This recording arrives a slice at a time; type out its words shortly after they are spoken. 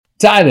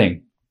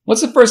Tithing.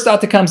 What's the first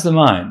thought that comes to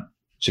mind?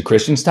 Should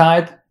Christians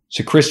tithe?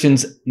 Should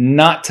Christians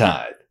not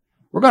tithe?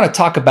 We're going to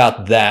talk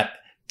about that,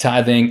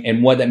 tithing,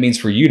 and what that means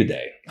for you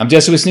today. I'm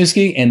Jesse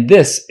Wisniewski, and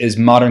this is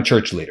Modern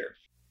Church Leader.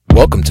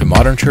 Welcome to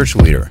Modern Church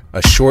Leader,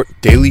 a short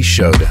daily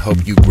show to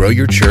help you grow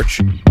your church,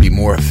 be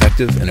more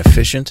effective and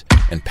efficient,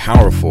 and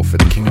powerful for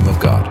the kingdom of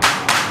God.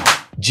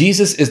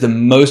 Jesus is the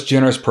most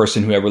generous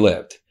person who ever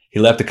lived. He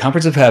left the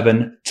comforts of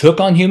heaven, took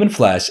on human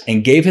flesh,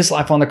 and gave his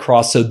life on the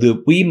cross so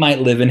that we might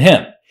live in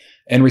him.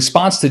 In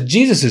response to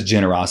Jesus'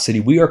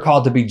 generosity, we are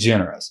called to be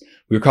generous.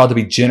 We are called to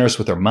be generous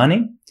with our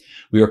money.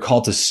 We are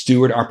called to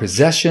steward our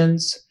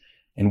possessions,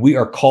 and we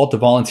are called to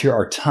volunteer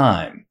our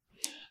time.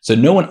 So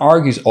no one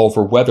argues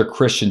over whether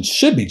Christians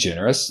should be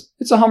generous.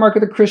 It's a hallmark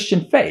of the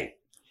Christian faith.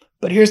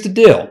 But here's the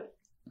deal.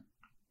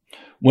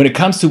 When it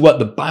comes to what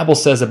the Bible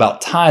says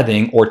about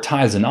tithing or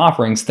tithes and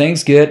offerings,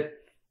 things get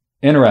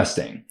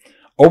interesting.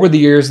 Over the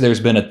years, there's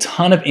been a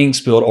ton of ink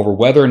spilled over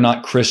whether or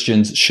not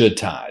Christians should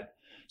tithe.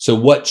 So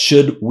what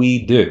should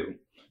we do?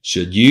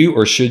 Should you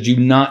or should you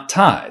not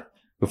tithe?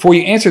 Before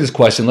you answer this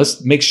question,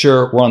 let's make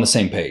sure we're on the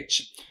same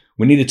page.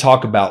 We need to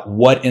talk about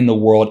what in the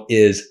world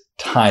is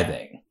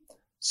tithing.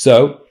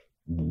 So,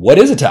 what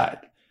is a tithe?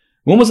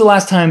 When was the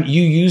last time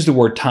you used the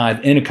word tithe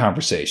in a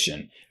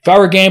conversation? If I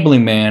were a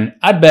gambling man,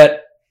 I'd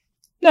bet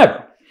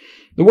never.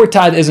 The word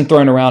tithe isn't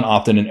thrown around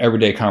often in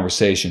everyday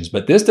conversations,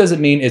 but this doesn't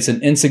mean it's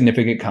an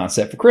insignificant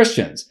concept for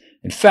Christians.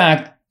 In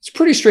fact, it's a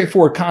pretty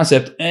straightforward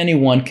concept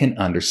anyone can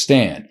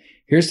understand.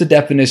 Here's the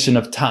definition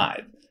of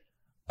tithe.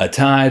 A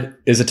tithe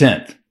is a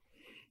tenth.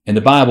 In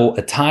the Bible,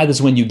 a tithe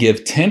is when you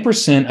give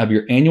 10% of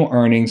your annual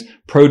earnings,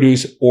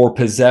 produce, or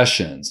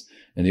possessions.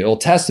 In the Old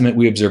Testament,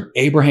 we observe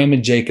Abraham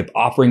and Jacob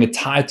offering a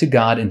tithe to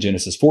God in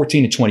Genesis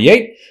 14 and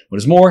 28. What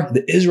is more,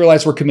 the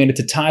Israelites were commanded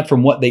to tithe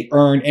from what they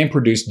earned and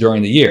produced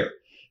during the year.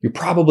 You're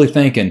probably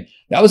thinking,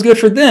 that was good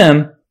for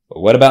them, but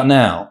what about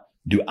now?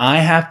 Do I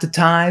have to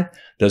tithe?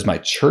 Does my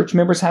church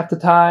members have to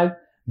tithe?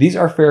 These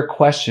are fair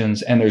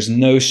questions, and there's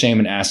no shame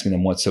in asking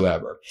them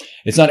whatsoever.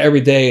 It's not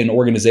every day an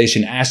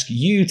organization asks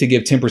you to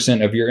give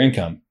 10% of your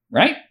income,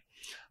 right?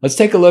 Let's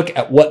take a look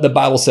at what the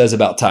Bible says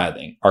about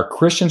tithing. Are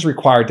Christians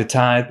required to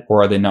tithe,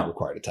 or are they not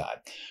required to tithe?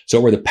 So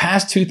over the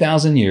past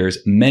 2,000 years,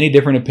 many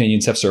different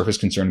opinions have surfaced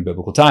concerning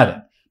biblical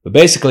tithing. But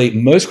basically,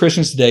 most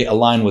Christians today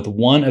align with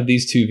one of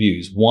these two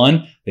views.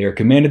 One, they are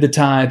commanded to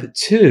tithe.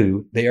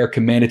 Two, they are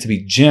commanded to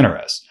be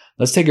generous.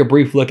 Let's take a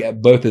brief look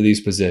at both of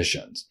these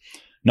positions.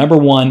 Number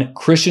one,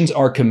 Christians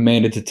are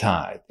commanded to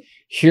tithe.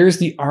 Here's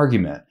the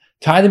argument.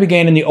 Tithing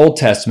began in the Old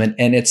Testament,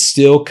 and it's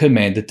still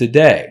commanded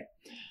today.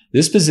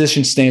 This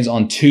position stands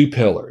on two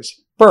pillars.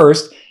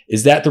 First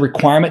is that the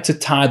requirement to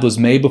tithe was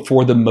made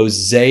before the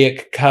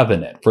Mosaic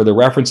covenant. For the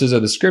references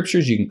of the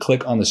scriptures, you can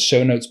click on the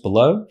show notes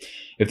below.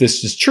 If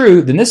this is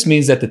true, then this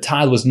means that the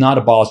tithe was not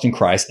abolished in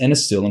Christ and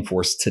is still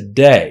enforced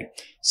today.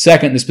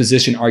 Second, this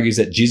position argues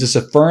that Jesus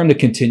affirmed the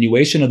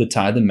continuation of the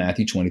tithe in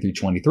Matthew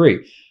 20-23.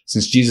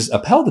 Since Jesus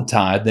upheld the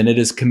tithe, then it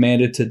is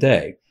commanded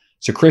today.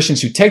 So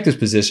Christians who take this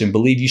position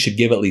believe you should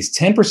give at least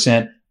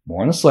 10%,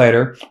 more on this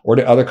later, or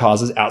to other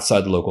causes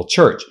outside the local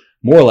church.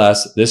 More or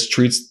less, this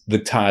treats the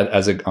tithe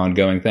as an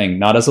ongoing thing,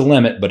 not as a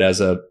limit, but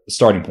as a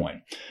starting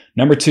point.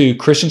 Number two,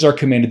 Christians are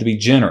commanded to be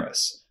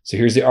generous. So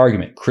here's the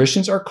argument.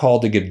 Christians are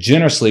called to give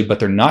generously, but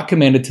they're not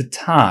commanded to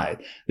tithe.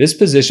 This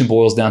position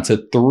boils down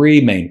to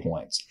three main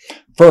points.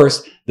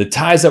 First, the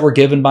tithes that were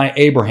given by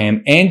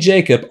Abraham and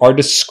Jacob are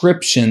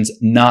descriptions,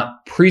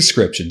 not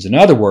prescriptions. In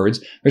other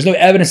words, there's no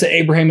evidence that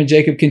Abraham and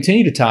Jacob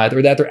continued to tithe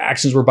or that their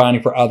actions were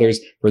binding for others,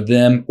 for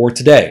them, or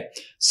today.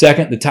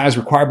 Second, the tithes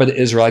required by the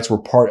Israelites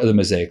were part of the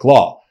Mosaic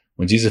law.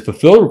 When Jesus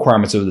fulfilled the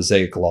requirements of the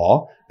Mosaic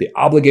law, the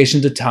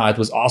obligation to tithe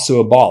was also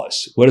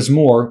abolished. What is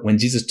more, when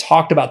Jesus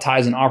talked about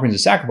tithes and offerings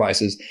and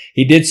sacrifices,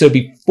 he did so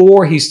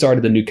before he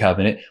started the new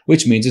covenant,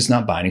 which means it's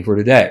not binding for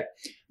today.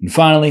 And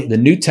finally, the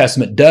New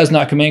Testament does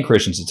not command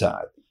Christians to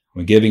tithe.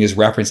 When giving is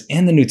referenced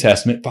in the New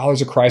Testament,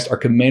 followers of Christ are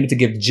commanded to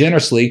give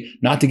generously,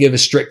 not to give a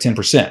strict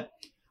 10%.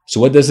 So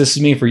what does this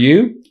mean for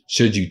you?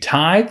 Should you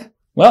tithe?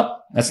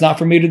 Well, that's not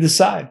for me to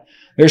decide.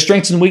 There are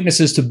strengths and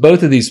weaknesses to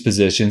both of these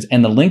positions,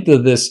 and the length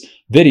of this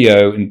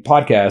video and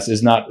podcast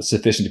is not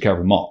sufficient to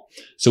cover them all.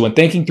 So when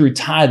thinking through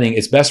tithing,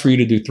 it's best for you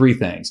to do three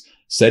things.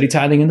 Study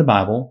tithing in the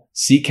Bible,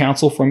 seek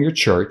counsel from your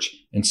church,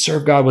 and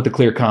serve God with a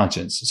clear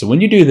conscience. So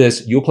when you do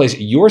this, you'll place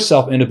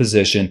yourself in a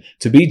position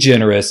to be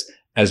generous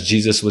as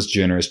Jesus was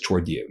generous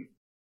toward you.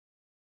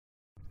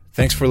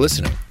 Thanks for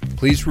listening.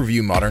 Please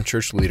review Modern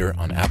Church Leader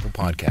on Apple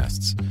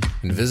Podcasts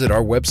and visit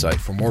our website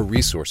for more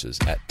resources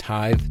at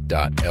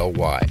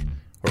tithe.ly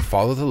or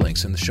follow the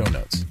links in the show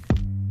notes.